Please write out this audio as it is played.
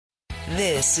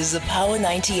This is a Power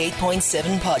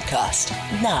 98.7 podcast.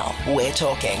 Now we're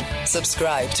talking.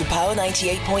 Subscribe to Power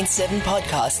 98.7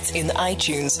 podcasts in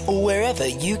iTunes or wherever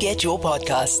you get your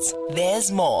podcasts.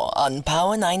 There's more on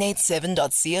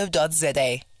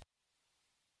power987.co.za.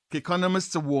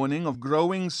 Economists are warning of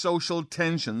growing social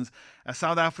tensions as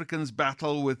South Africans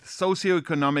battle with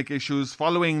socioeconomic issues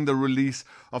following the release,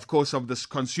 of course, of this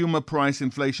consumer price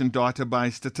inflation data by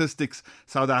Statistics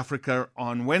South Africa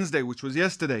on Wednesday, which was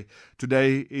yesterday.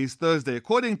 Today is Thursday.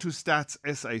 According to Stats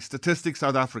SA, Statistics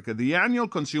South Africa, the annual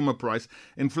consumer price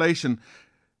inflation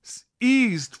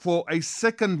eased for a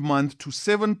second month to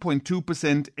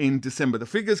 7.2% in December. The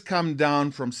figures come down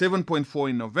from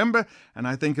 7.4 in November, and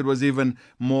I think it was even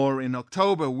more in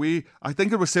October. I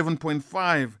think it was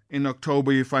 7.5 in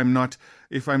October, if I'm not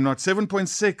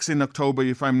 7.6 in October,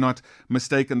 if I'm not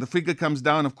mistaken. The figure comes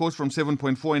down, of course, from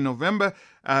 7.4 in November,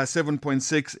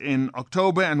 7.6 in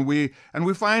October, and we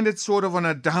find it sort of on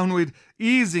a downward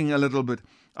easing a little bit.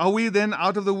 Are we then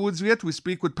out of the woods yet? We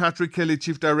speak with Patrick Kelly,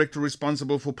 Chief Director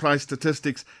responsible for price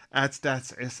statistics at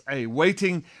Stats SA.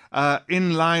 Waiting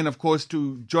in line, of course,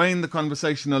 to join the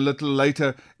conversation a little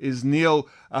later is Neil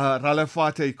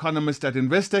Ralefate, economist at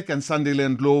Investec, and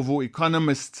Sandile Ndlovu,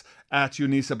 economists at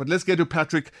UNISA. But let's get to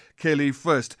Patrick Kelly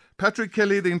first. Patrick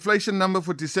Kelly, the inflation number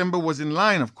for December was in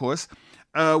line, of course,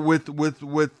 with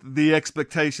the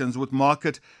expectations, with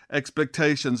market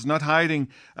expectations, not hiding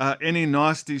any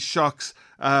nasty shocks,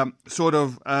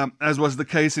 as was the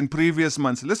case in previous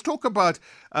months. Let's talk about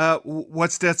what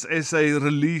Stats SA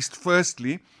released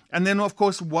firstly, and then, of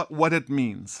course, what it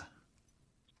means.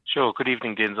 Sure. Good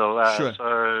evening, Denzel. Sure.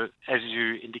 So, as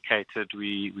you indicated,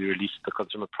 we released the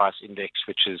Consumer Price Index,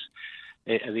 which is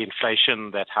the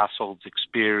inflation that households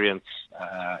experience,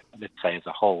 let's say as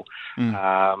a whole,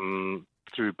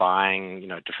 through buying,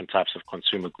 different types of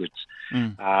consumer goods.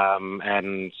 We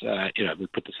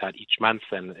put this out each month,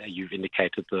 and you've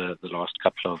indicated the last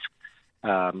couple of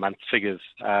month figures.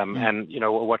 And,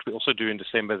 what we also do in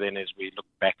December then is we look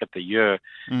back at the year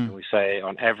and we say,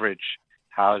 on average,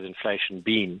 how has inflation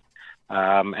been?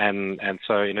 And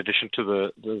so in addition to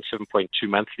the 7.2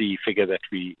 monthly figure that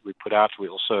we put out, we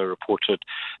also reported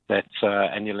that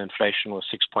annual inflation was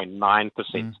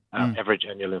 6.9%, average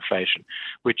annual inflation,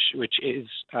 which is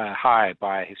high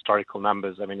by historical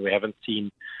numbers. I mean, we haven't seen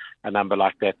a number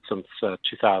like that since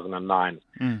 2009.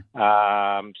 And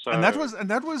that was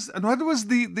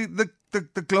the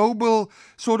global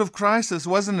sort of crisis,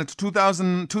 wasn't it?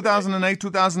 2008,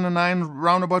 2009,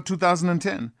 round about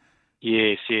 2010.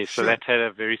 Yes. Sure. So that had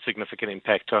a very significant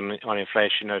impact on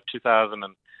inflation.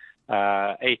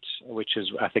 2008, which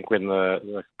is, I think, when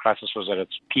the crisis was at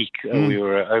its peak, we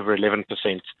were over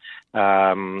 11%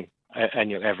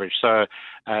 annual average. So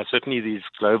certainly these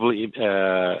global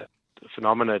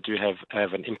phenomena do have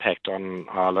an impact on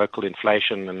our local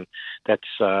inflation, and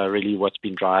that's really what's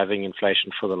been driving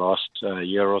inflation for the last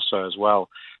year or so as well,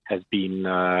 has been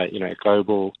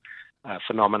global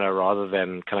phenomena rather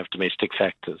than kind of domestic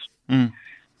factors.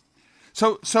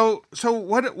 So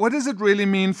what does it really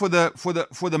mean for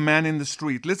the man in the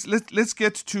street? Let's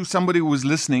get to somebody who is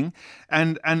listening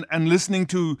and listening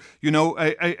to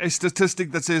a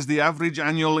statistic that says the average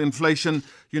annual inflation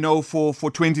for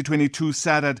 2022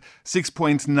 sat at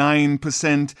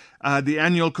 6.9%. The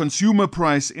annual consumer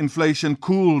price inflation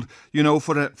cooled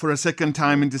for a second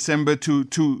time in December to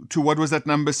what was that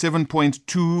number,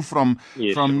 7.2 from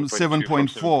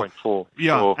 7.4.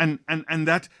 Yeah, sure. and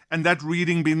that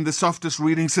reading being the softest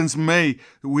reading since May,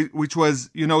 which was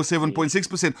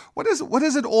 7.6%. What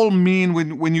does it all mean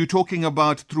when you're talking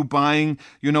about through buying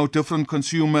different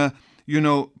consumer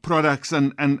products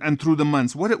and through the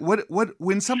months? What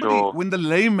when somebody Sure. when the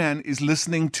layman is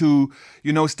listening to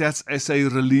Stats SA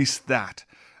release that,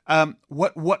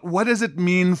 what does it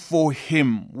mean for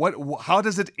him? How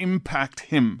does it impact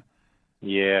him?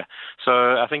 Yeah. So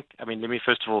let me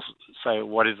first of all say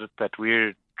what is it that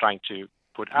we're trying to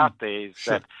put out there is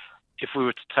Sure. that if we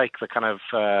were to take the kind of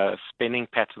spending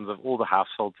patterns of all the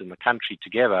households in the country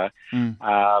together,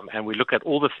 and we look at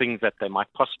all the things that they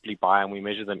might possibly buy, and we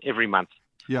measure them every month.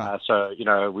 Yeah.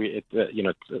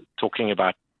 Talking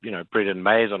about bread and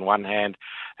maize on one hand,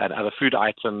 and other food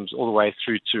items all the way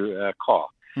through to a car.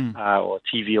 Or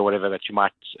TV or whatever that you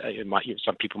might,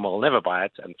 some people will never buy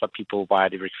it, and some people buy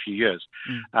it every few years.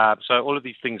 So all of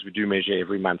these things we do measure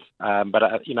every month. And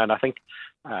I think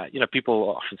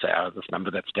people often say, "Oh, this number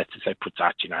that Stats puts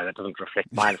out, that doesn't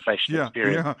reflect my inflation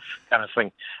experience," kind of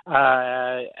thing.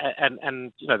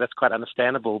 And that's quite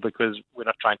understandable because we're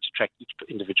not trying to track each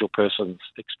individual person's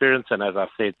experience. And as I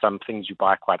said, some things you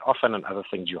buy quite often, and other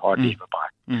things you hardly ever buy.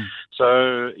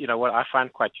 So, what I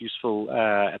find quite useful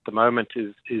at the moment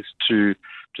is to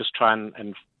just try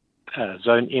and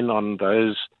zone in on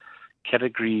those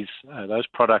categories, those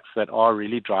products that are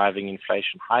really driving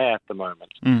inflation higher at the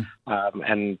moment.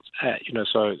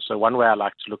 So one way I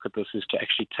like to look at this is to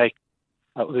actually take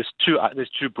there's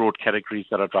two broad categories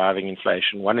that are driving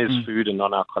inflation. One is food and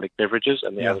non-alcoholic beverages,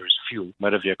 and the other is fuel,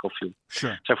 motor vehicle fuel.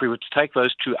 Sure. So if we were to take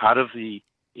those two out of the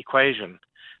equation,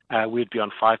 we'd be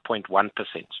on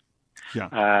 5.1%.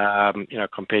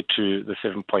 Compared to the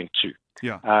 7.2.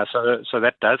 So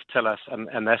that does tell us,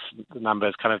 and that's the number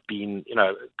has kind of been,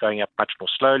 going up much more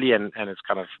slowly, and it's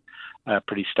kind of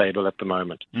pretty stable at the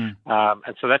moment. And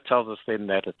so that tells us then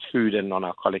that it's food and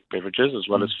non-alcoholic beverages as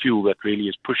well as fuel that really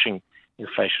is pushing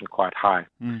inflation quite high.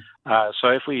 So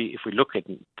if we look at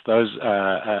those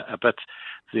a bit,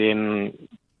 then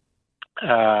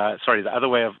the other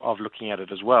way of looking at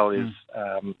it as well is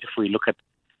if we look at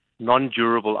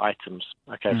non-durable items.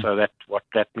 Okay, so what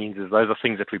that means is those are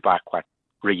things that we buy quite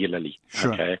regularly.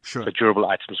 Sure. So durable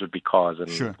items would be cars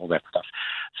and all that stuff.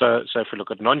 So if we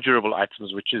look at non-durable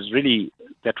items, which is really,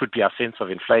 that would be our sense of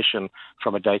inflation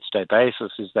from a day-to-day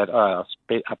basis, is that I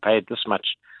paid this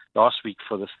much last week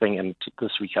for this thing, and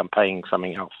this week I'm paying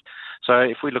something else. So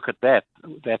if we look at that,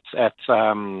 that's at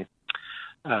 11.7%.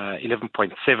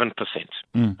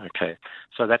 Okay,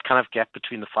 so that kind of gap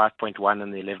between the 5.1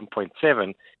 and the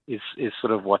 11.7 is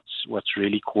sort of what's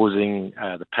really causing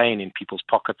the pain in people's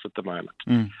pockets at the moment.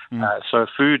 So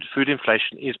food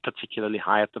inflation is particularly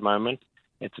high at the moment.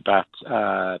 It's about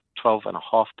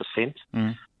 12.5%.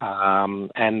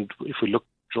 And if we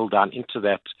drill down into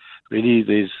that, really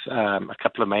there's a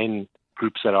couple of main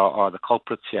groups that are the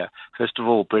culprits here. First of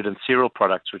all, bread and cereal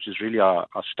products, which is really our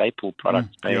staple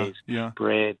products, maize,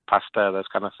 bread, pasta, those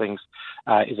kind of things,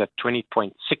 is at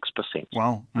 20.6%.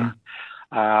 Wow.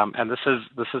 And this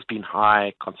has been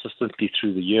high consistently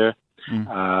through the year.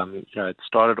 It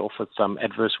started off with some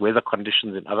adverse weather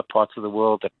conditions in other parts of the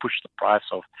world that pushed the price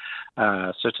of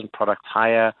certain products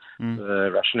higher.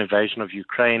 The Russian invasion of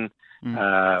Ukraine.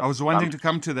 I was wanting to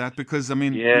come to that because,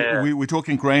 we're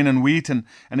talking grain and wheat and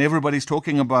everybody's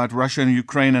talking about Russia and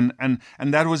Ukraine and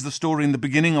that was the story in the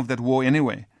beginning of that war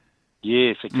anyway.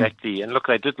 Yes, exactly. And look,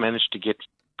 they did manage to get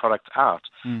products out,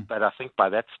 but I think by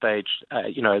that stage,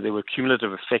 there were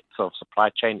cumulative effects of supply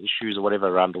chain issues or whatever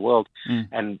around the world.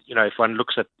 And, if one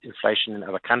looks at inflation in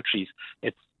other countries,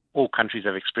 all countries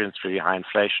have experienced really high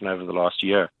inflation over the last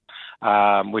year,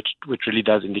 which really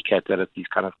does indicate that it's these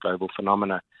kind of global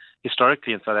phenomena.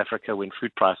 Historically, in South Africa, when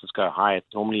food prices go high,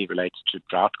 it's normally related to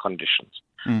drought conditions.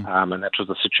 And that was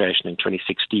the situation in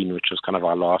 2016, which was kind of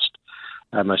our last,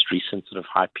 most recent sort of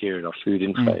high period of food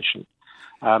inflation.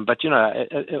 But,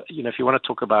 if you want to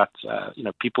talk about,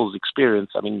 people's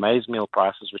experience, maize meal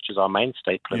prices, which is our main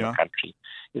staple in the country,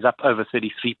 is up over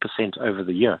 33% over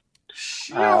the year.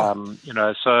 So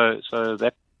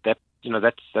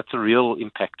that's a real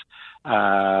impact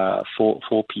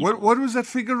for people. What was that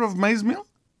figure of maize meal?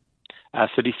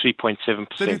 33.7%.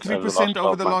 33%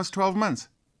 over the last 12 months.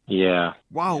 Yeah.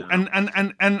 Wow. Yeah.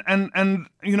 And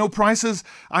prices,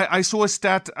 I saw a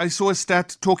stat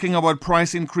talking about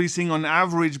price increasing on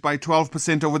average by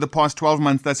 12% over the past 12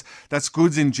 months. That's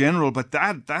goods in general, but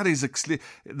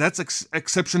that's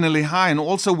exceptionally high. And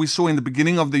also we saw in the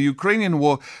beginning of the Ukrainian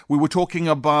war, we were talking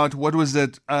about, what was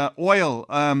it? Oil,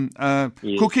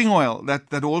 cooking oil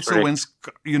that also went,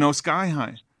 sky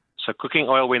high. So cooking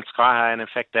oil went sky high, and in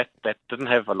fact, that didn't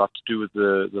have a lot to do with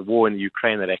the war in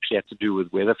Ukraine. That actually had to do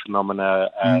with weather phenomena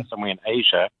somewhere in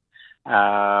Asia.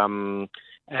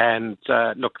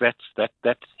 Look, that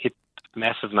hit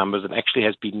massive numbers and actually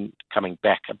has been coming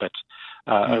back a bit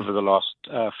over the last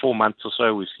 4 months or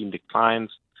so. We've seen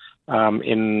declines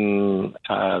in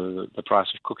the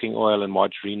price of cooking oil and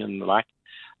margarine and the like.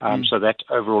 So that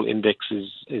overall index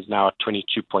is now at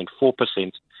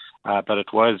 22.4%. But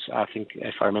it was, I think,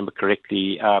 if I remember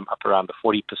correctly, up around the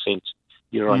 40%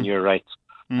 year-on-year rate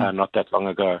not that long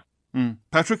ago.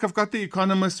 Patrick, I've got the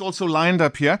economists also lined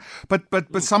up here,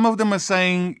 but some of them are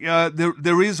saying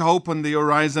there is hope on the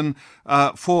horizon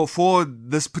for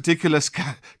this particular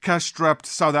cash-strapped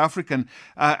South African,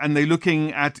 and they're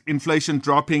looking at inflation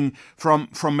dropping from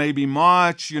maybe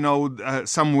March,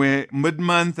 somewhere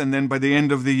mid-month, and then by the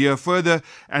end of the year further,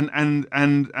 and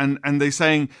they're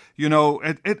saying,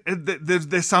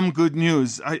 there's some good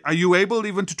news. Are you able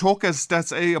even to talk as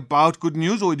Stats A about good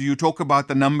news, or do you talk about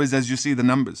the numbers as you see the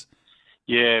numbers?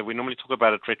 Yeah, we normally talk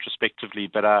about it retrospectively,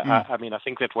 but I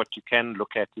think that what you can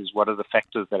look at is what are the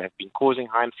factors that have been causing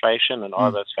high inflation, and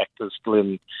are those factors still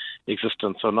in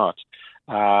existence or not?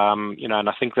 And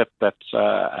I think that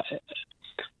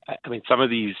some of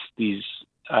these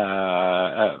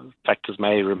factors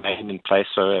may remain in place.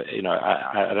 So,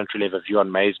 I don't really have a view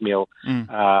on maize meal,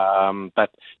 but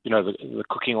the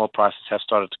cooking oil prices have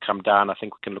started to come down. I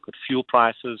think we can look at fuel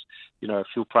prices.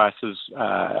 Fuel prices,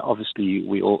 obviously,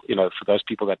 we all, for those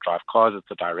people that drive cars,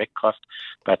 it's a direct cost,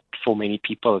 but for many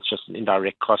people, it's just an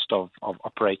indirect cost of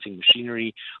operating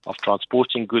machinery, of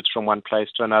transporting goods from one place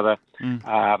to another. We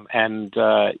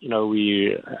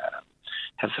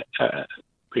have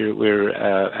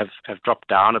dropped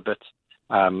down a bit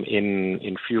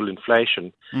in fuel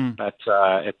inflation, but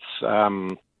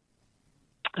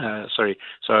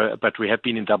but we have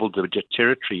been in double-digit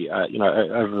territory,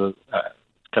 over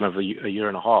kind of a year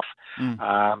and a half,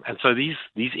 and so these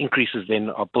increases then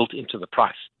are built into the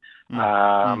price,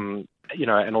 and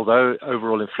although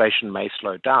overall inflation may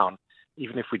slow down,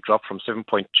 even if we drop from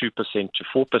 7.2% to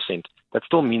 4%, that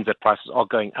still means that prices are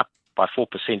going up by 4%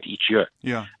 each year.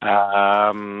 Yeah.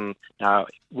 Now,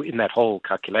 in that whole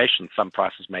calculation, some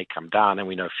prices may come down, and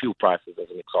we know fuel prices, as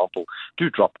an example, do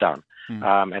drop down.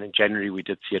 And in January, we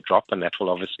did see a drop, and that will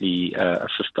obviously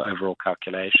assist the overall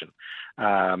calculation.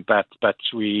 But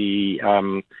we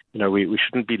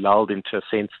shouldn't be lulled into a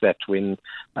sense that when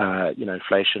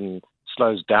inflation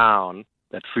slows down,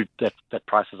 that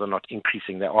prices are not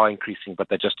increasing. They are increasing, but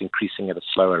they're just increasing at a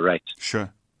slower rate.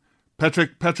 Sure.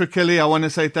 Patrick Kelly, I want to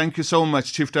say thank you so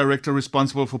much, Chief Director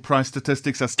responsible for price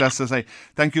statistics at Stats.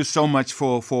 Thank you so much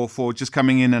for just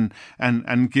coming in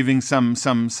and giving some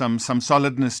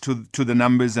solidness to the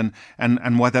numbers and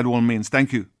what that all means.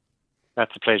 Thank you.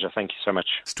 That's a pleasure. Thank you so much.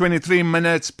 It's 23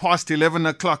 minutes past 11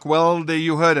 o'clock. Well, there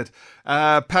you heard it.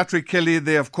 Patrick Kelly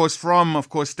there, of course, from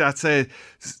Stats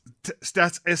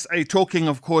SA, talking,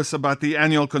 of course, about the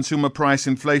annual consumer price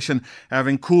inflation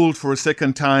having cooled for a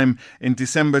second time in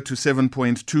December to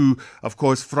 7.2, of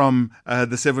course, from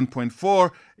the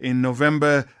 7.4 in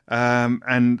November,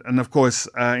 and of course,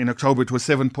 in October it was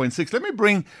 7.6. Let me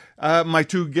bring my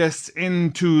two guests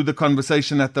into the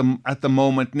conversation at the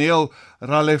moment, Neil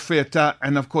Ralefeta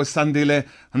and, of course, Sandile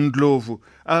Ndlovu.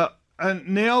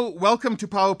 Neil, welcome to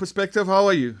Power Perspective. How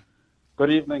are you? Good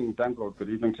evening, Danko. Good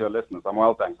evening to your listeners. I'm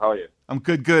well, thanks. How are you? I'm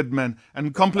good, man.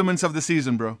 And compliments of the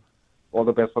season, bro. All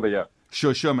the best for the year.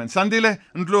 Sure, man. Sandile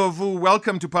Ndlovu,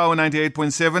 welcome to Power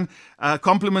 98.7.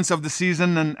 Compliments of the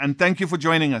season, and thank you for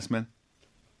joining us, man.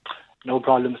 No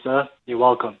problem, sir. You're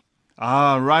welcome.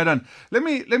 Right on. Let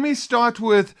me start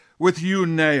with you,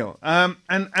 Neil.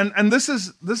 And this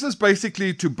is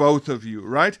basically to both of you,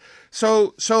 right?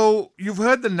 So you've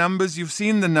heard the numbers, you've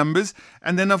seen the numbers,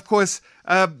 and then of course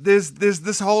there's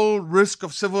this whole risk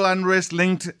of civil unrest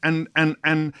linked and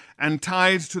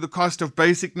tied to the cost of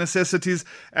basic necessities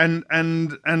and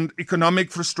economic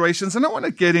frustrations. And I want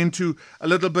to get into a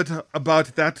little bit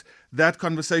about that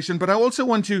conversation, but I also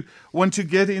want to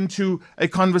get into a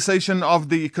conversation of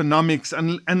the economics,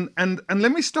 and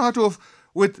let me start off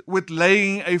with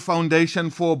laying a foundation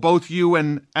for both you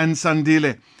and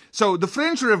Sandile. So the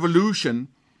French Revolution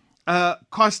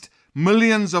cost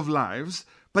millions of lives,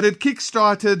 but it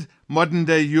kick-started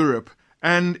modern-day Europe,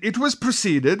 and it was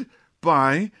preceded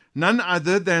by none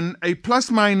other than a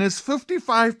plus-minus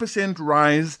 55%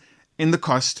 rise in the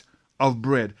cost of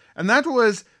bread. And that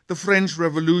was the French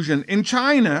Revolution. In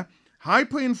China,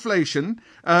 hyperinflation,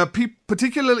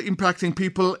 particularly impacting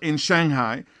people in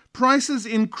Shanghai, prices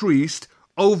increased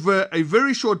over a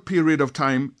very short period of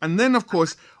time, and then, of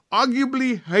course,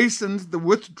 arguably hastened the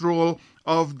withdrawal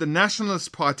of the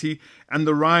Nationalist Party and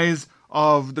the rise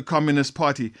of the Communist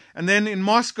Party. And then in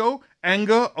Moscow,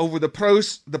 anger over the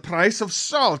price of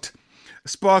salt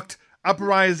sparked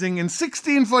uprising in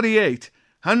 1648.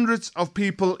 Hundreds of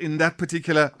people in that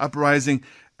particular uprising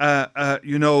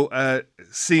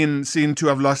seen to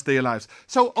have lost their lives.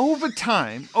 So over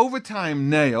time,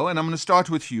 Neo, and I'm going to start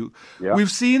with you,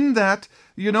 We've seen that,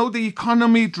 the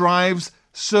economy drives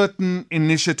certain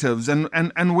initiatives,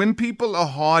 and when people are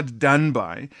hard done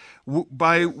by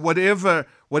whatever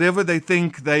they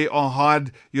think they are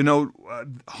hard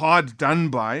done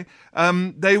by,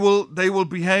 they will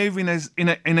behave in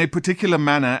a particular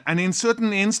manner, and in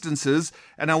certain instances,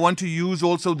 and I want to use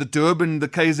also the Durban, the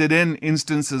KZN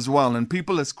instance as well, and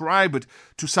people ascribe it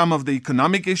to some of the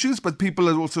economic issues, but people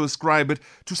also ascribe it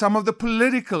to some of the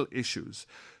political issues.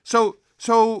 So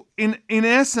in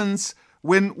essence,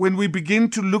 when we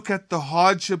begin to look at the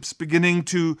hardships beginning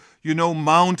to,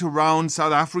 mount around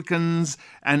South Africans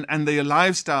and their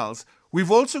lifestyles, we've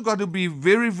also got to be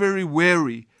very, very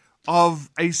wary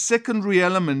of a secondary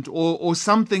element or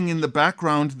something in the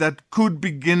background that could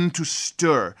begin to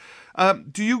stir.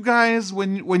 Do you guys,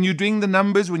 when you're doing the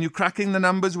numbers, when you're cracking the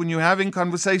numbers, when you're having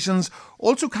conversations,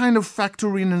 also kind of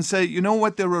factor in and say, you know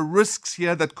what, there are risks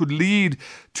here that could lead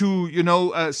to,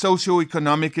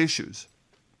 socioeconomic issues?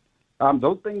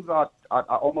 Those things are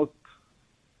almost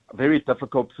very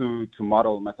difficult to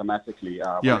model mathematically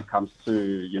when it comes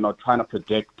to, trying to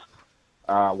predict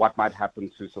what might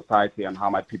happen to society and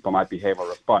how people might behave or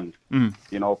respond.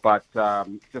 But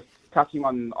just touching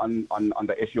on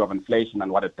the issue of inflation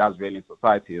and what it does really in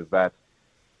society is that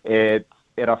it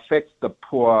affects the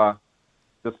poor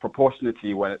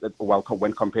disproportionately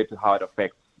when compared to how it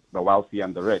affects the wealthy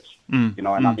and the rich.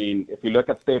 I mean, if you look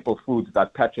at staple foods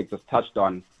that Patrick just touched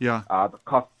on, the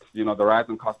cost, the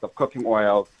rising cost of cooking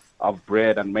oil, of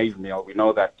bread and maize meal, we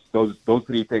know that those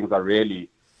three things are really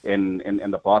in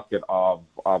the basket of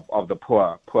the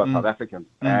poor South Africans.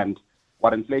 And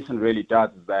what inflation really does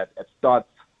is that it starts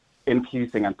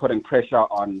increasing and putting pressure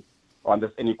on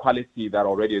this inequality that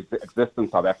already exists in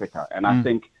South Africa. And I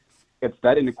think it's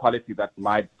that inequality that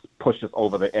might push us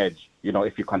over the edge,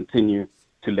 if you continue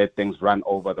to let things run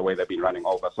over the way they've been running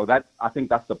over. So I think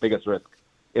that's the biggest risk,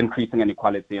 increasing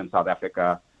inequality in South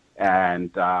Africa.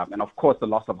 And of course, the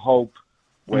loss of hope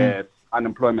with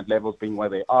unemployment levels being where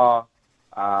they are.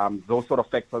 Those sort of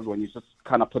factors, when you just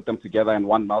kind of put them together in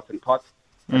one melting pot,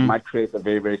 it might create a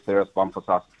very, very serious bomb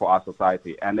for our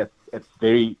society. And it's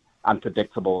very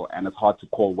unpredictable, and it's hard to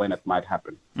call when it might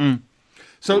happen.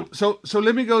 So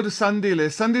let me go to Sandile.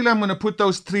 Sandile, I'm going to put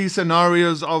those three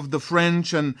scenarios of the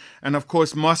French and of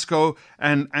course Moscow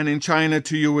and in China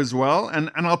to you as well. And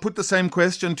I'll put the same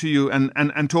question to you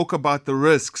and talk about the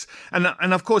risks. And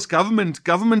of course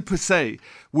government per se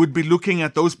would be looking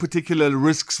at those particular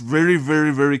risks very,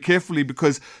 very, very carefully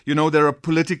because, there are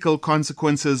political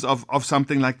consequences of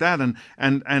something like that. And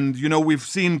we've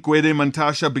seen Gwede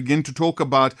Mantashe begin to talk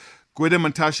about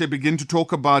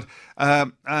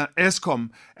Eskom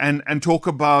and talk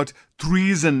about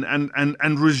treason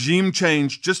and regime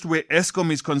change just where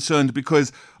Eskom is concerned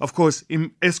because, of course,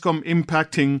 Eskom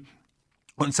impacting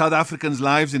on South Africans'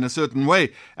 lives in a certain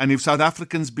way. And if South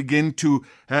Africans begin to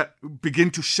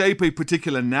shape a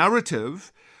particular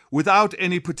narrative without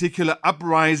any particular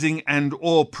uprising and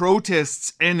or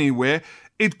protests anywhere,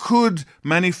 it could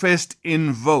manifest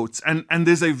in votes. And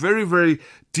there's a very, very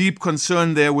deep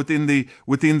concern there within the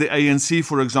ANC,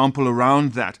 for example,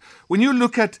 around that. When you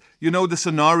look at, the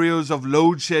scenarios of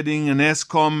load shedding and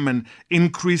Eskom and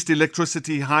increased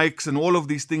electricity hikes and all of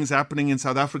these things happening in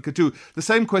South Africa too, the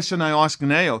same question I ask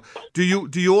Neo, do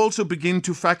you also begin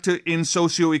to factor in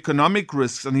socioeconomic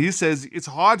risks? And he says it's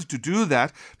hard to do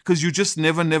that because you just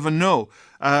never know.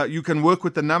 You can work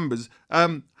with the numbers.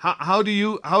 How do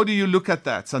you look at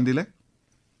that, Sandile?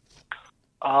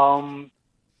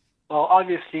 Well,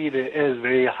 obviously there is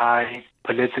very high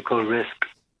political risk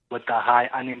with the high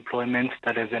unemployment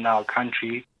that is in our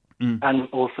country and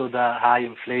also the high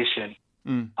inflation.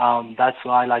 That's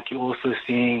why, you're also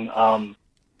seeing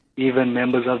even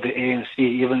members of the ANC,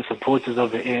 even supporters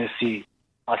of the ANC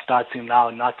are starting now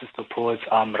not to support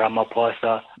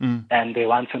Ramaphosa and they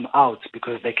want him out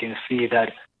because they can see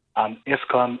that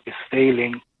Eskom is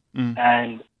failing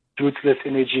and due to this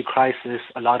energy crisis,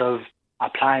 a lot of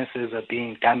appliances are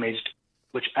being damaged,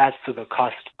 which adds to the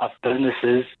cost of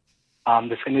businesses.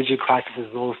 This energy crisis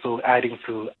is also adding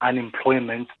to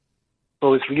unemployment.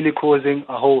 So it's really causing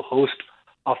a whole host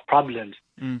of problems.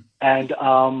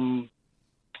 And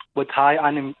with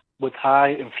high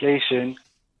inflation,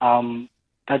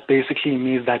 that basically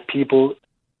means that people's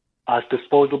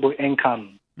disposable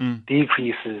income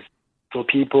decreases. So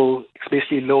people,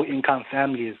 especially low-income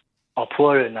families, are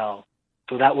poorer now.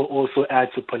 So that will also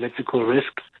add to political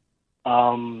risk.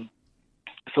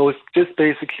 So it's just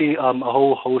basically a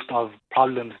whole host of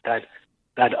problems that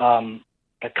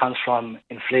comes from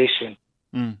inflation.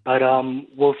 But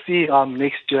we'll see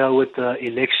next year with the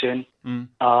election.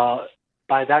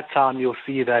 By that time, you'll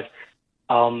see that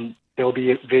there will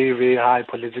be a very, very high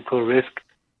political risk,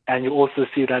 And you also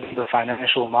see that in the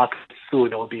financial markets too,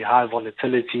 there will be high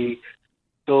volatility.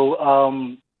 So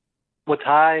with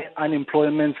high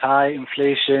unemployment, high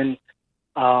inflation,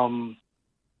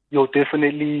 you'll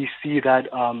definitely see that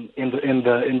in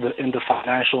the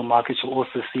financial markets. You'll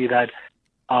also see that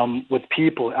with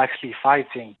people actually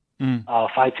fighting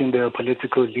their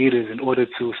political leaders in order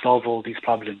to solve all these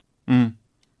problems.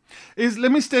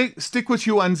 Let me stick with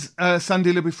you, and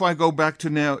Sandile, before I go back to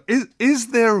now.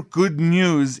 Is there good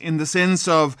news in the sense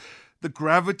of the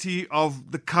gravity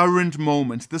of the current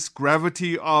moment, this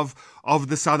gravity of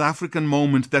the South African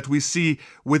moment that we see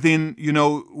within,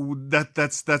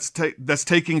 that's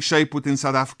taking shape within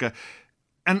South Africa?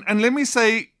 And let me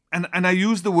say, and I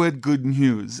use the word good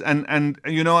news, and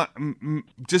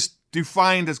just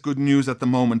defined as good news at the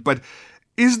moment, but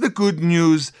is the good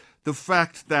news the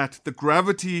fact that the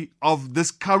gravity of this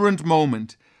current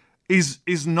moment is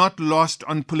not lost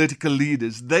on political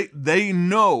leaders? They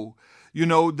know,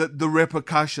 the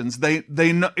repercussions.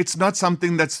 They know it's not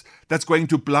something that's going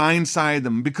to blindside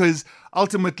them, because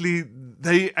ultimately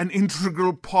they an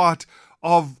integral part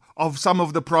of some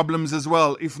of the problems as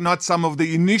well, if not some of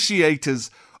the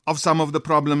initiators of some of the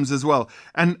problems as well.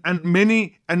 And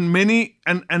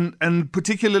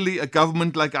particularly a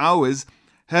government like ours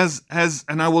has,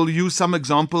 and I will use some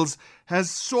examples, has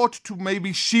sought to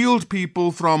maybe shield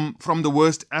people from the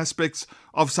worst aspects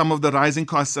of some of the rising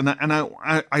costs. And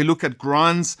I look at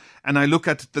grants, and I look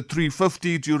at the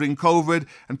 350 during COVID,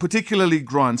 and particularly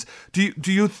grants. Do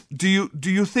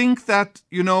you think that,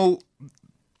 the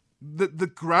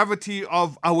gravity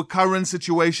of our current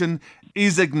situation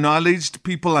is acknowledged,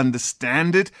 people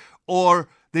understand it, or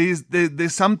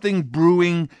there's something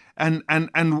brewing, and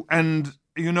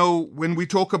when we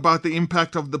talk about the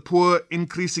impact of the poor,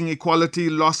 increasing equality,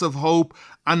 loss of hope,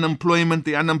 unemployment,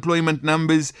 the unemployment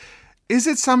numbers, is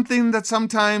it something that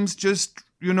sometimes just,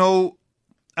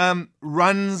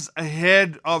 runs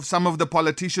ahead of some of the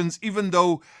politicians, even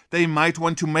though they might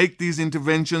want to make these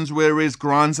interventions, whereas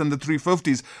grants and the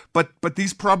 350s, but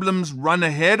these problems run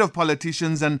ahead of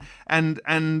politicians and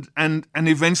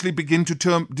eventually begin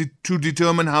to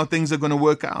determine how things are going to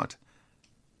work out?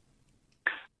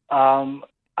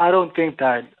 I don't think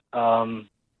that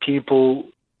people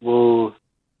will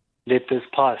let this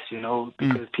pass,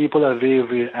 because people are very,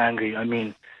 very angry. I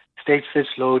mean,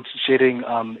 state-stitch load shedding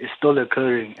is still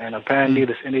occurring, and apparently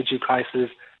this energy crisis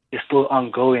is still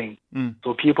ongoing.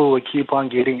 So people will keep on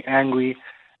getting angry,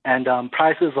 and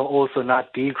prices are also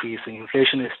not decreasing.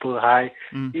 Inflation is still high.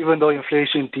 Even though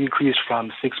inflation decreased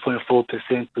from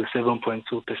 6.4% to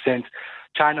 7.2%,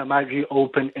 China might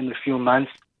reopen in a few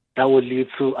months. That would lead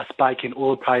to a spike in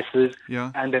oil prices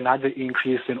and another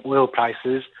increase in oil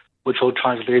prices, which will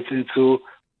translate into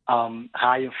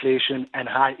high inflation and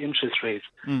high interest rates.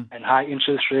 And high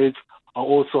interest rates are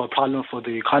also a problem for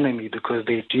the economy because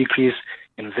they decrease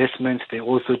investment, they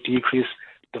also decrease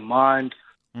demand.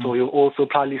 So you'll also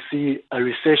probably see a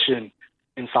recession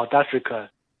in South Africa,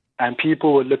 and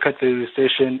people will look at the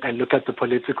recession and look at the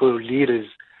political leaders,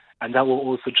 and that will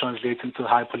also translate into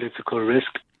high political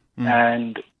risk.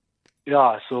 And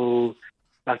so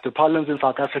like the problems in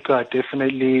South Africa are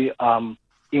definitely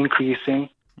increasing,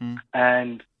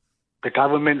 and the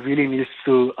government really needs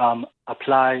to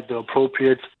apply the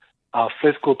appropriate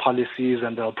fiscal policies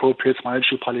and the appropriate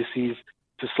monetary policies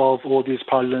to solve all these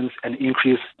problems and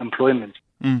increase employment.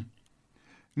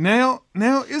 Now,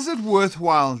 is it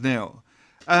worthwhile now,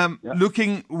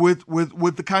 looking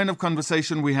with the kind of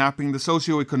conversation we're having, the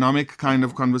socioeconomic kind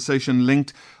of conversation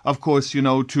linked, of course,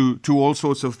 to all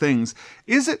sorts of things?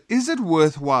 Is it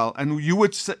worthwhile? And you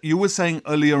were saying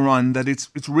earlier on that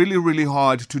it's really, really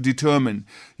hard to determine,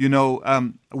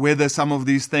 whether some of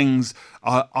these things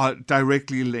are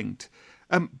directly linked.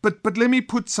 But let me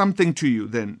put something to you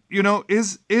then.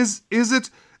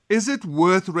 Is it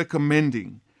worth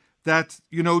recommending that,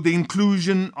 the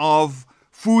inclusion of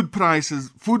food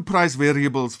price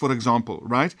variables, for example,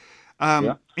 right?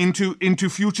 Into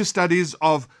future studies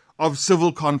of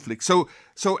civil conflict. So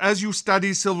as you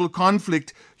study civil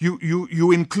conflict,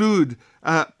 you include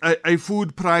a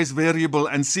food price variable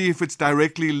and see if it's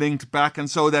directly linked back, and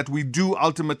so that we do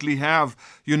ultimately have,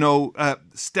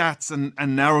 stats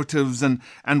and narratives and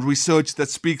research that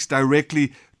speaks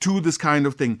directly to this kind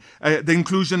of thing. The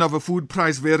inclusion of a food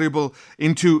price variable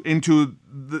into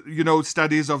the,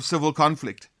 studies of civil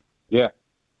conflict. Yeah.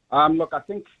 Look, I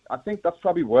think that's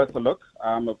probably worth a look.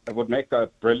 It would make a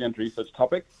brilliant research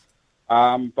topic.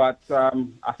 But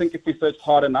I think if we search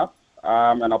hard enough,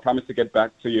 and I'll promise to get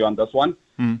back to you on this one,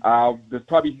 there's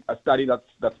probably a study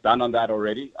that's done on that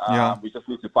already. We just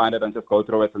need to find it and just go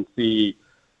through it and see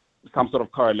some sort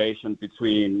of correlation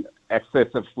between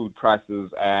excessive food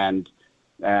prices and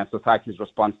society's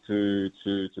response to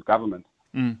government.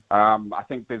 I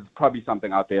think there's probably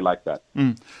something out there like that.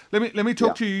 Let me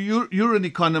talk to you. You're an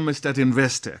economist at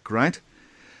Investec, right?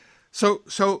 So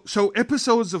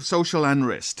episodes of social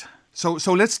unrest. So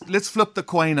let's flip the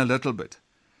coin a little bit.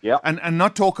 Yeah. And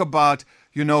not talk about,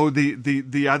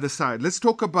 the other side. Let's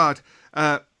talk about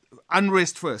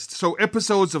unrest first. So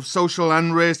episodes of social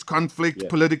unrest, conflict,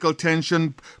 political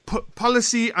tension,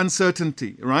 policy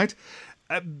uncertainty, right?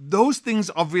 Those things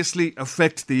obviously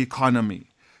affect the economy.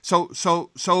 So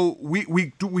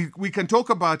we can talk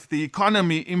about the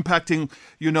economy impacting,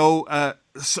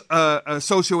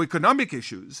 socioeconomic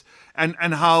issues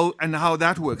and how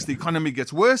that works. The economy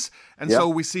gets worse, and so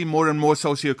we see more and more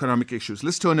socioeconomic issues.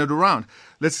 Let's turn it around.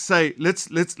 Let's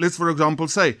for example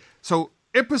say, so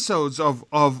episodes of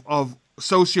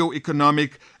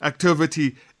socioeconomic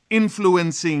activity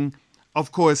influencing,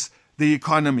 of course, the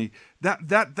economy.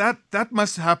 That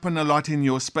must happen a lot in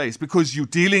your space because you're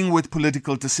dealing with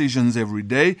political decisions every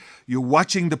day. You're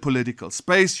watching the political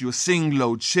space. You're seeing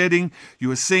load shedding.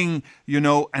 You're seeing,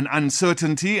 an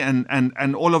uncertainty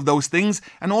and all of those things.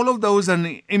 And all of those are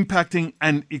impacting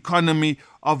an economy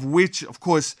of which, of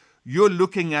course, you're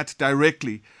looking at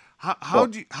directly. How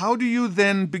do you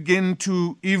then begin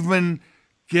to even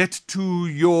get to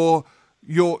your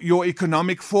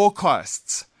economic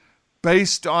forecasts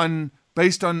based on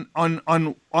what's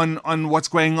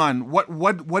going on?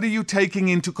 What are you taking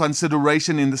into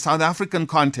consideration in the South African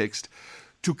context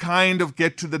to kind of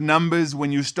get to the numbers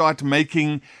when you start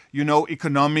making,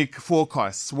 economic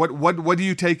forecasts? What do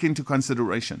you take into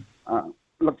consideration?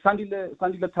 Look,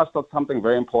 Sandile touched on something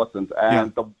very important,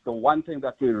 and the one thing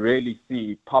that we really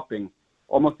see popping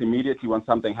almost immediately when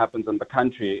something happens in the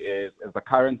country is the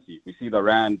currency. We see the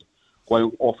rand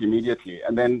going off immediately,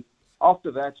 and then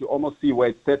after that, you almost see where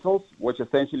it settles, which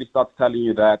essentially starts telling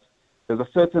you that there's a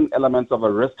certain element of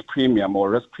a risk premium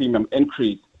or risk premium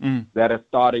increase that is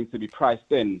starting to be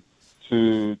priced in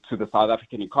to the South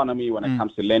African economy when it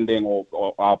comes to lending or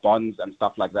our bonds and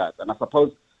stuff like that. And I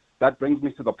suppose that brings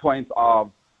me to the point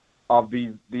of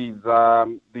these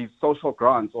social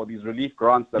grants or these relief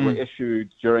grants that were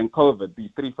issued during COVID, these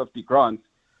 350 grants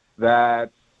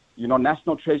that,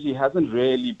 National Treasury hasn't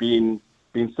really been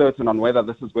certain on whether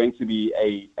this is going to be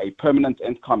a permanent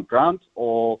income grant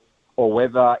or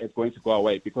whether it's going to go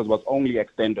away because it was only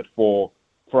extended for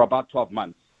about 12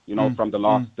 months, from the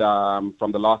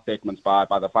last statements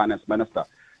by the finance minister.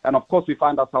 And of course, we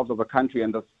find ourselves as a country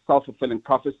in this self-fulfilling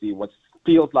prophecy, which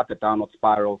feels like a downward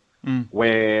spiral,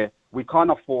 where we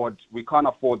can't afford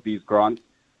these grants.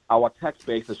 Our tax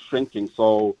base is shrinking,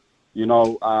 so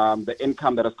the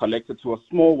income that is collected to a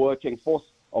small working force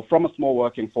or from a small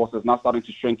working force is now starting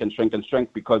to shrink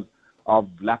because of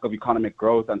lack of economic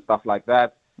growth and stuff like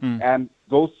that. And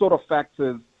those sort of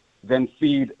factors then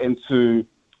feed into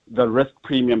the risk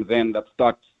premium then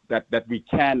that we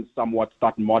can somewhat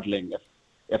start modeling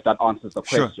if that answers the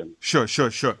question. Sure.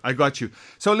 I got you.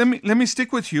 So let me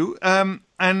stick with you. And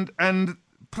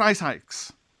price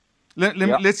hikes.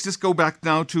 Let's just go back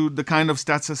now to the kind of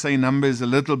Stats SA numbers a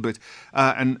little bit,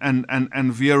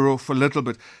 and veer off a little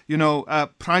bit.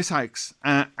 Price hikes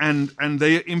and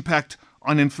their impact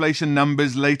on inflation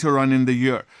numbers later on in the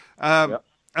year.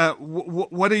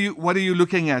 What are you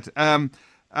looking at?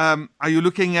 Are you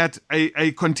looking at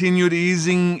a continued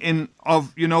easing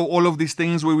of all of these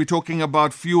things where we're talking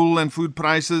about fuel and food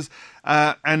prices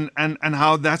and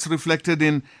how that's reflected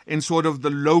in sort of the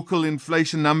local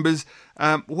inflation numbers?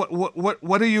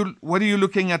 What are you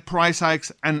looking at price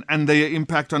hikes and their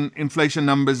impact on inflation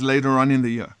numbers later on in the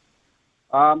year?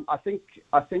 I think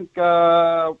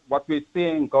what we're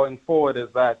seeing going forward is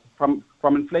that from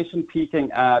inflation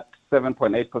peaking at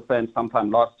 7.8%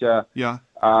 sometime last year.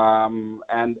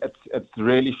 And it's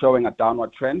really showing a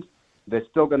downward trend. There's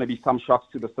still going to be some shocks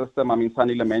to the system. I mean,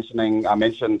 Sanila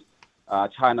mentioned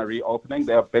China reopening.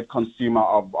 They're a big consumer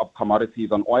of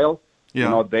commodities on oil.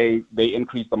 They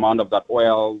increase the amount of that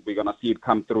oil. We're going to see it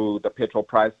come through the petrol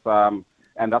price, and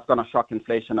that's going to shock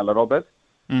inflation a little bit.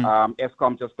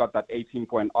 Eskom just got that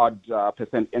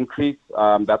 18% increase.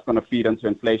 That's going to feed into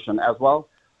inflation as well.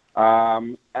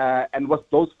 And with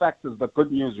those factors, the good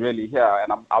news really here,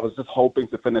 and I was just hoping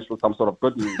to finish with some sort of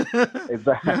good news, is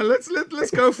that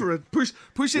let's go for it. Push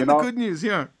in the good news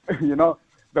here.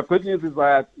 The good news is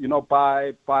that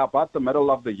by about the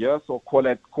middle of the year, so call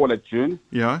it June,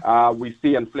 we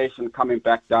see inflation coming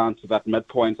back down to that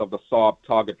midpoint of the SARB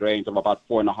target range of about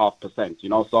 4.5%.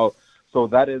 So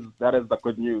that is the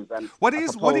good news. And what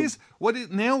is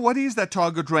that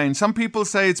target range? Some people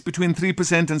say it's between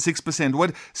 3% and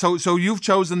 6%. So you've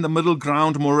chosen the middle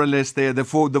ground more or less there, the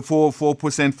 4%,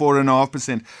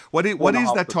 4.5%. What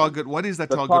is that target? What is that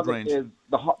target range?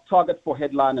 The target for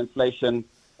headline inflation,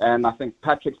 and I think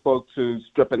Patrick spoke to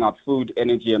stripping out food,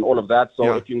 energy, and all of that.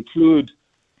 So if you include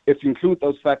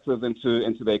those factors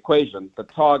into the equation, the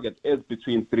target is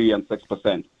between 3 and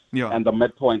 6%, and the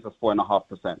midpoint is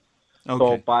 4.5%. Okay.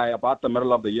 So by about the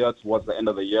middle of the year, towards the end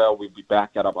of the year, we'll be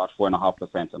back at about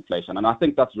 4.5% inflation. And I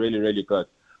think that's really, really good,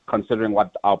 considering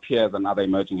what our peers and other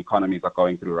emerging economies are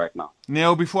going through right now.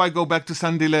 Now, before I go back to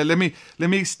Sandile, let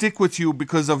me stick with you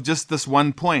because of just this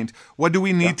one point. What do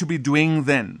we need to be doing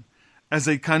then as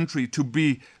a country to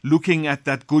be looking at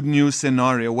that good news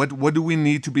scenario? What do we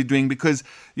need to be doing? Because,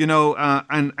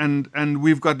 and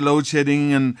we've got load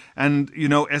shedding and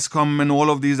Eskom and all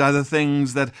of these other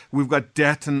things, that we've got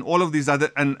debt and all of these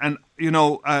other, and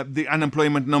the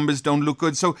unemployment numbers don't look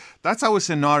good. So that's our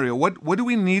scenario. What do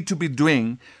we need to be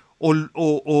doing or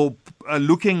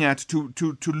looking at to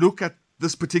look at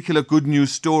this particular good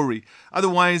news story?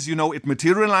 Otherwise, it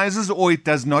materializes or it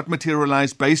does not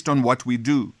materialize based on what we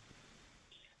do.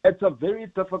 It's a very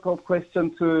difficult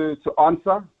question to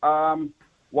answer.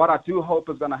 What I do hope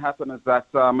is going to happen is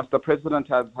that Mr. President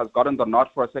has gotten the nod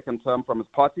for a second term from his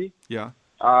party. Yeah.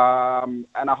 And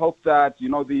I hope that,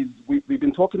 we've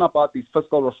been talking about these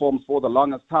fiscal reforms for the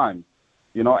longest time,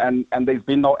 and there's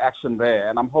been no action there.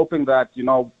 And I'm hoping that,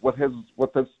 with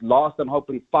his last and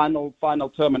hoping final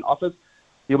term in office,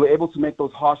 he'll be able to make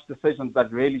those harsh decisions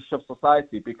that really shift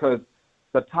society, because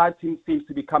the tide seems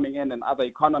to be coming in other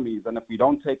economies. And if we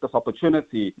don't take this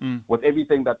opportunity with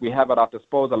everything that we have at our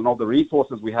disposal and all the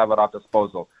resources we have at our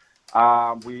disposal,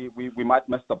 we might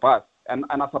miss the bus. And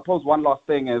I suppose one last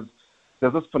thing is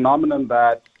there's this phenomenon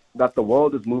that the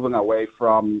world is moving away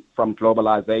from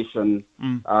globalization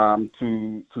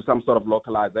to some sort of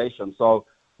localization. So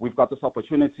we've got this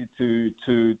opportunity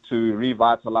to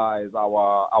revitalize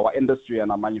our industry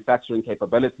and our manufacturing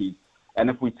capabilities. And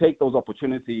if we take those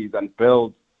opportunities and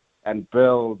build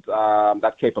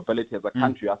that capability as a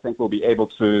country, I think we'll be able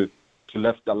to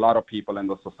lift a lot of people in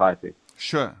the society.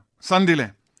 Sure.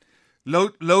 Sandile,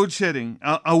 load shedding.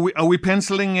 Are we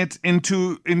penciling it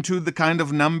into the kind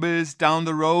of numbers down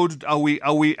the road? Are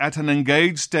we at an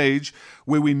engaged stage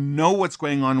where we know what's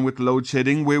going on with load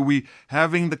shedding, where we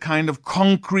having the kind of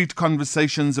concrete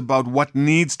conversations about what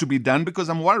needs to be done? Because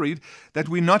I'm worried that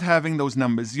we're not having those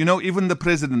numbers. Even the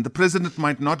president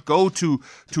might not go to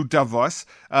Davos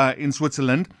in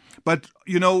Switzerland. But,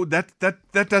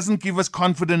 that doesn't give us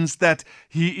confidence that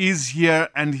he is here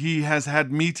and he has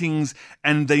had meetings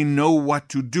and they know what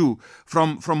to do.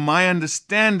 From my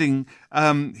understanding,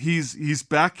 he's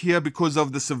back here because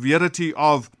of the severity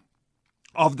of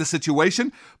the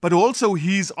situation, but also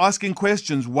he's asking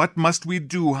questions. What must we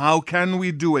do? How can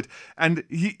we do it? And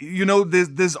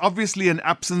there's obviously an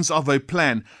absence of a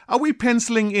plan. Are we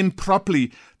penciling in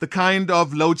properly the kind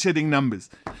of load shedding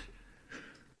numbers?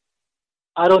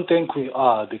 I don't think we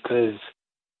are, because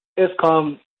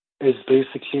Eskom is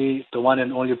basically the one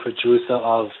and only producer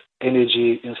of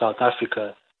energy in South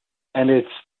Africa, and it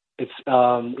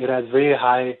has very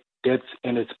high debts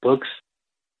in its books.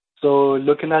 So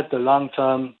looking at the long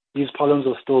term, these problems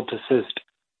will still persist,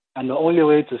 and the only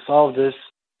way to solve this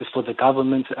is for the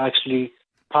government to actually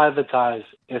privatize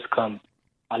Eskom,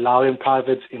 allowing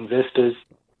private investors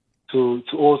to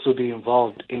also be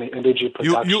involved in energy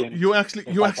production. You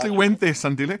actually went there,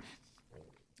 Sandile.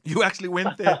 You actually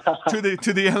went there to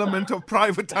the element of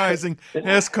privatizing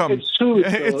Eskom. It's true.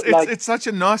 It's such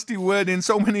a nasty word in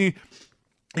so many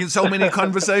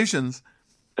conversations.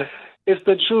 It's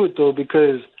the truth, though,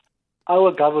 because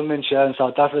our government here in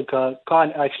South Africa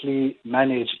can't actually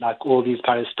manage all these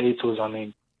parastatals. I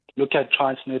mean, look at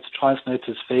Transnet. Transnet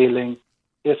is failing.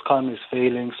 Eskom is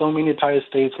failing. So many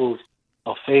parastatals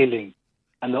are failing.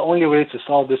 And the only way to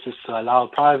solve this is to allow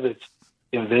private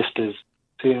investors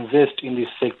to invest in these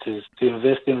sectors, to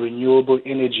invest in renewable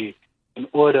energy in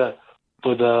order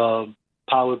for the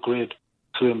power grid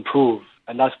to improve.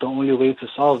 And that's the only way to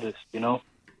solve this,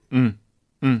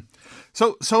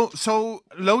 So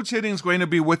load shedding is going to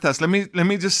be with us. Let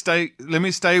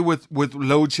me stay with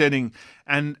load shedding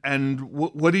and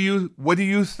what do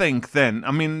you think then?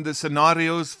 I mean, the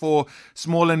scenarios for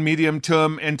small and medium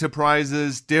term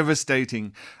enterprises,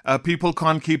 devastating. People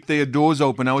can't keep their doors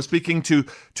open. I was speaking to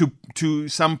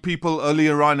some people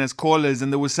earlier on as callers,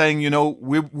 and they were saying,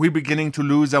 we're beginning to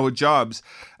lose our jobs.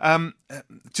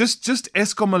 Just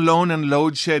Eskom alone and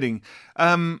load shedding.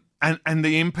 And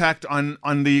the impact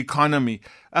on the economy.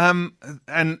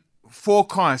 And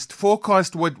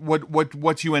forecast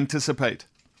what you anticipate.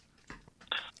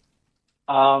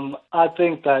 I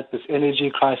think that this energy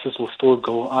crisis will still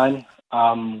go on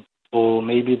for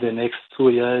maybe the next 2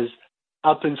 years,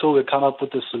 up until we come up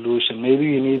with a solution.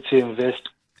 Maybe we need to invest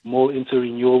more into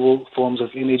renewable forms of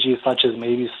energy, such as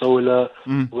maybe solar,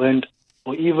 wind,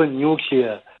 or even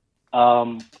nuclear.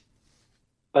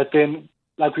 But then,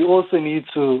 we also need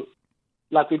to,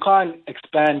 we can't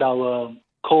expand our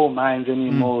coal mines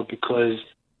anymore because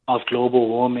of global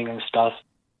warming and stuff.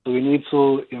 So we need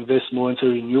to invest more into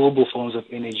renewable forms of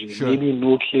energy, maybe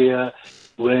nuclear,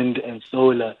 wind, and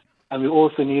solar. And we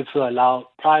also need to allow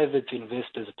private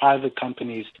investors, private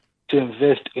companies to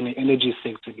invest in the energy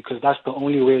sector, because that's the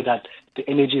only way that the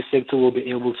energy sector will be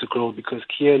able to grow, because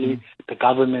clearly the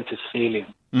government is failing.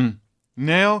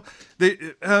 Now,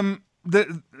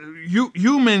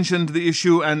 you mentioned the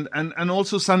issue, and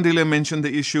also Sandile mentioned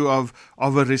the issue of a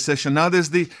recession. Now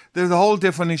there's the whole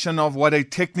definition of what a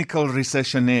technical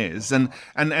recession is, and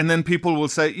then people will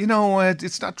say, you know what,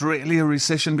 it's not really a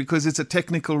recession because it's a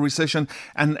technical recession,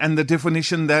 and the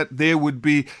definition that there would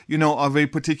be, of a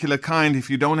particular kind. If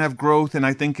you don't have growth, and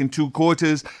I think in 2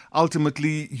 quarters,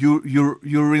 ultimately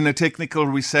you're in a technical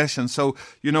recession. So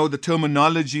the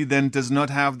terminology then does not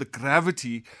have the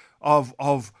gravity of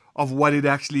what it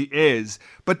actually is,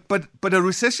 but a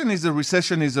recession is a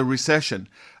recession is a recession.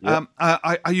 Yep.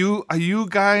 Are you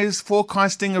guys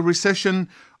forecasting a recession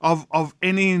of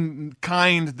any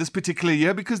kind this particular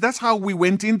year? Because that's how we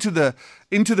went into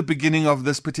the beginning of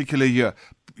this particular year.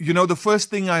 The first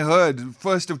thing I heard,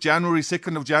 1st of January,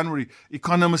 2nd of January,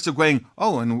 economists are going,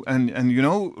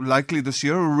 and likely this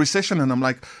year a recession, and I'm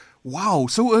like, wow,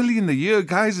 so early in the year,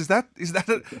 guys, is that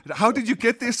how did you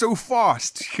get there so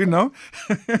fast,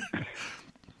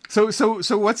 So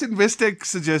what's Investec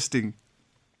suggesting?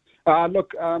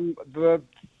 Look,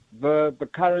 the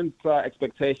current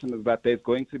expectation is that there's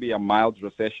going to be a mild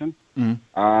recession. And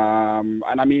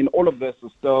I mean, all of this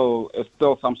is still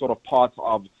some sort of part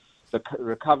of the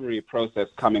recovery process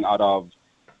coming out of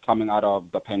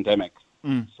the pandemic.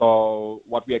 So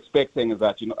what we're expecting is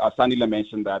that, Sanila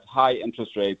mentioned that high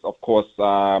interest rates, of course,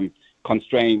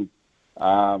 constrain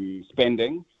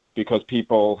spending, because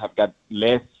people have got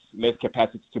less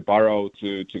capacity to borrow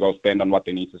to go spend on what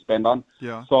they need to spend on.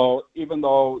 Yeah. So even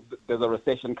though there's a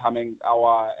recession coming,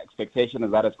 our expectation is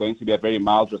that it's going to be a very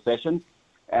mild recession.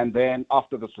 And then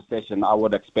after this recession, I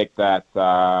would expect that,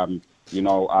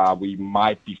 we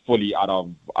might be fully out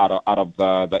of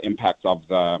the impacts of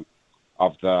the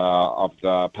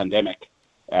pandemic,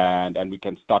 and we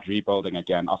can start rebuilding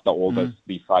again after all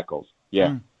these cycles.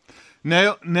 Yeah.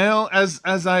 Now, as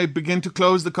I begin to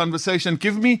close the conversation,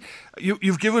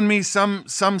 you've given me some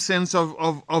sense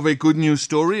of a good news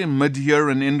story in mid-year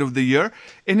and end of the year.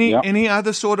 Any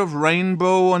other sort of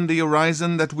rainbow on the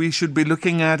horizon that we should be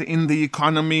looking at in the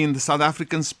economy, in the South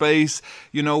African space?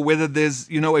 Whether there's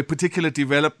a particular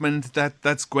development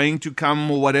that's going to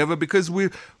come or whatever, because we're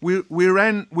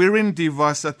in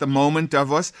Davos at the moment,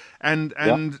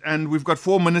 and we've got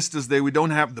 4 ministers there. We don't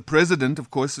have the president,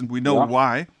 of course, and we know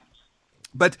why.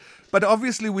 But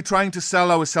obviously we're trying to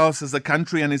sell ourselves as a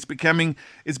country, and it's becoming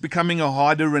a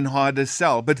harder and harder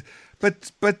sell. But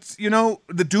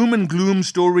the doom and gloom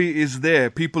story is there.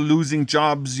 People losing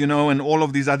jobs, and all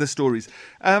of these other stories.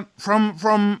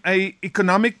 From a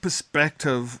economic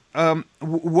perspective,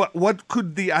 what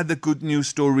could the other good news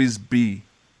stories be?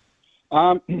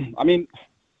 I mean,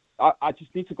 I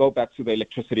just need to go back to the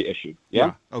electricity issue.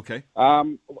 Yeah. Okay.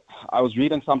 I was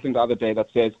reading something the other day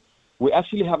that says we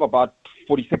actually have about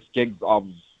 46 gigs of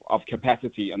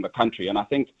capacity in the country. And I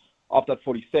think of that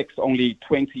 46, only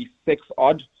 26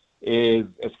 odd is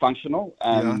functional.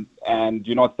 And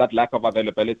it's that lack of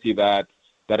availability that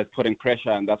is putting pressure,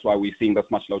 and that's why we're seeing this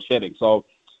much load shedding. So,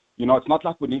 it's not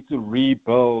like we need to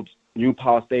rebuild new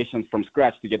power stations from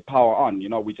scratch to get power on.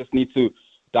 We just need to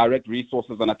direct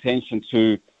resources and attention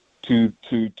to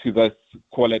this,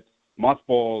 call it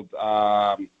mothballed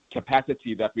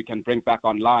capacity that we can bring back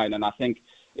online. And I think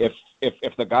if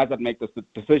the guys that make the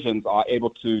decisions are able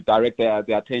to direct their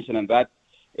attention in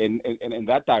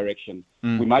that direction,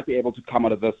 we might be able to come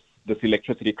out of this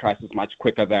electricity crisis much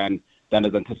quicker than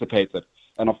is anticipated.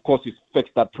 And of course, you fix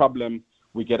that problem,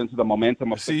 we get into the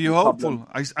momentum of. I see you hopeful.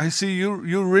 I see you.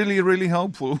 You're really, really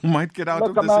hopeful. We might get out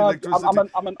of this electricity.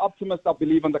 I'm an optimist. I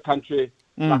believe in the country.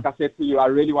 Like I said to you, I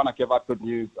really want to give out good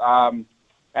news. And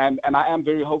I am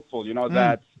very hopeful.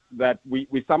 That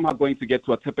we somehow going to get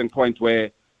to a tipping point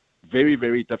where very,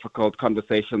 very difficult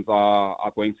conversations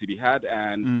are going to be had,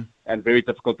 and very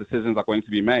difficult decisions are going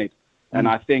to be made. And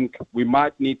I think we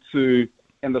might need to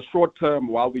in the short term,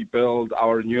 while we build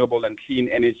our renewable and clean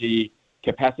energy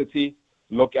capacity,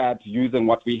 look at using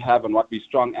what we have and what we're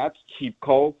strong at, keep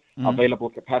coal, available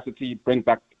capacity, bring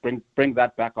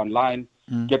that back online,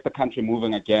 get the country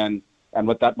moving again, and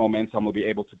with that momentum, we'll be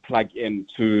able to plug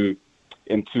into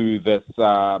this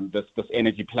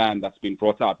energy plan that's been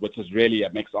brought out, which is really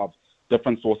a mix of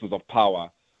different sources of power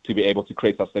to be able to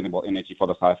create sustainable energy for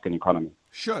the South African economy.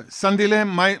 Sure. Sandile,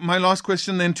 my last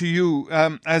question then to you,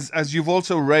 as you've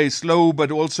also raised, slow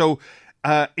but also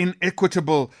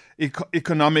inequitable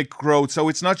economic growth. So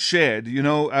it's not shared,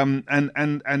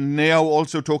 and Neo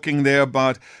also talking there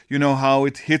about, how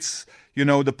it hits,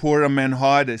 the poorer men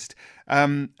hardest.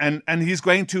 And he's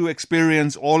going to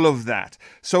experience all of that.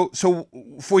 So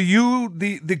for you,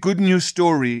 the good news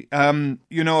story,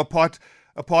 apart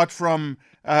from,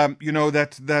 mid-year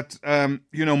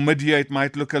it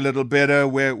might look a little better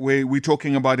where we're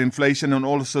talking about inflation and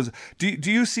all sorts.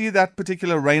 Do you see that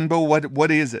particular rainbow?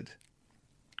 What is it?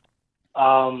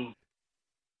 Positives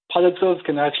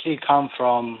can actually come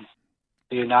from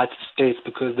the United States,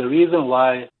 because the reason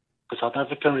why the South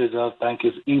African Reserve Bank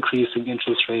is increasing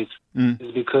interest rates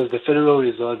is because the Federal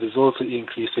Reserve is also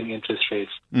increasing interest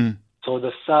rates. So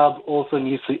the SARB also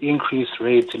needs to increase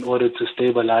rates in order to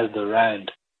stabilize the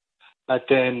rand. But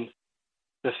then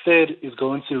the Fed is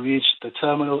going to reach the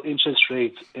terminal interest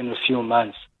rate in a few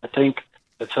months. I think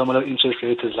the terminal interest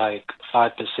rate is like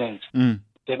 5%.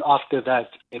 Then after that,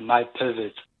 it might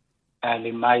pivot and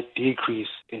it might decrease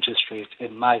interest rates.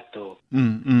 It might, though.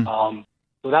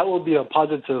 So that will be a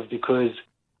positive, because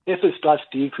if it starts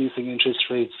decreasing interest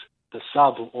rates, the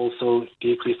SARB will also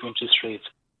decrease interest rates.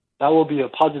 That will be a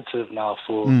positive now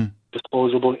for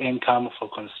disposable income, for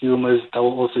consumers. That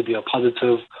will also be a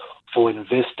positive for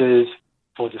investors,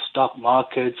 for the stock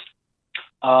markets.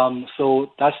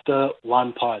 So that's the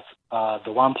one part.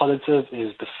 The one positive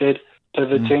is the Fed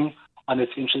pivoting on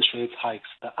its interest rate hikes.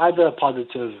 The other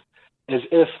positive is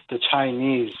if the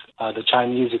Chinese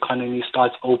economy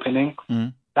starts opening,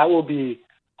 that will be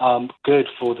good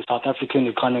for the South African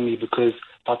economy, because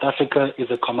South Africa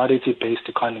is a commodity-based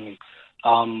economy.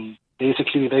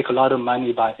 Basically, we make a lot of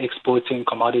money by exporting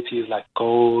commodities like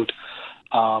gold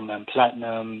and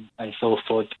platinum and so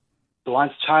forth. So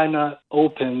once China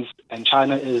opens, and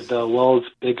China is the world's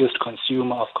biggest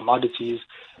consumer of commodities,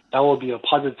 that will be a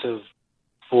positive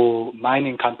for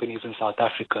mining companies in South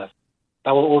Africa.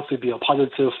 That will also be a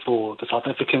positive for the South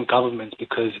African government,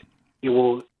 because it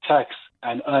will tax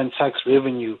and earn tax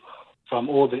revenue from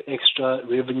all the extra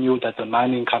revenue that the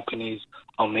mining companies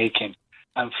are making.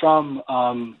 And from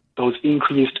those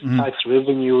increased tax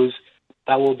revenues,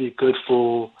 that will be good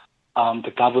for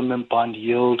the government bond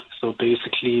yield. So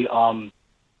basically,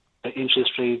 the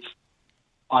interest rates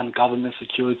on government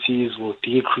securities will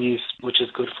decrease, which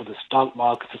is good for the stock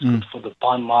market, it's good for the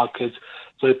bond market.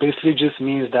 So it basically just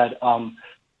means that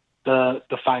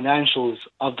the financials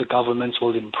of the government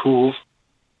will improve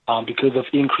because of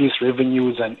increased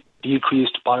revenues and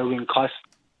decreased borrowing costs.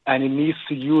 And it needs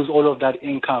to use all of that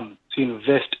income to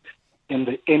invest in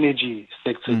the energy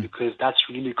sector, because that's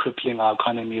really crippling our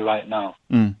economy right now.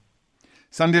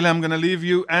 Sandile, I'm going to leave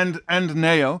you, and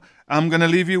Neo, I'm going to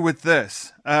leave you with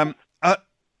this.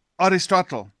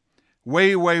 Aristotle,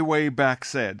 way back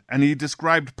said, and he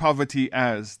described poverty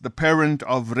as the parent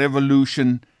of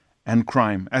revolution and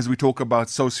crime, as we talk about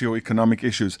socioeconomic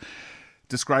issues.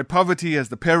 Describe poverty as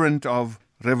the parent of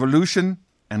revolution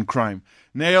and crime.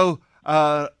 Neo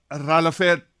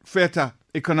Ralafeta,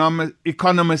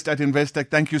 economist at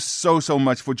Investec, thank you so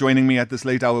much for joining me at this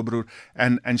late hour, Broer,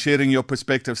 and sharing your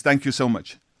perspectives. Thank you so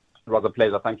much. It was a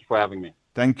pleasure. Thank you for having me.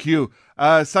 Thank you.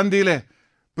 Sandile,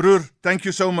 Broer, thank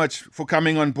you so much for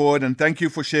coming on board, and thank you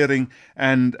for sharing.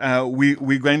 And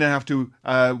we're going to have to,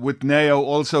 with Neo,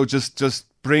 also just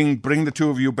bring the two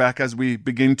of you back as we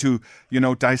begin to,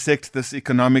 dissect this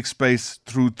economic space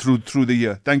through the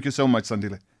year. Thank you so much,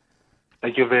 Sandile.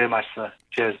 Thank you very much, sir.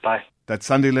 Cheers. Bye. That's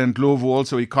Sandile Ndlovu,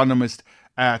 also economist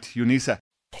at UNISA.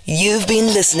 You've been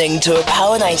listening to a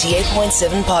Power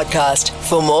 98.7 podcast.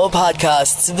 For more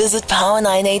podcasts, visit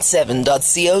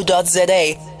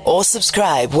power987.co.za or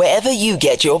subscribe wherever you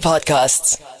get your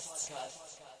podcasts.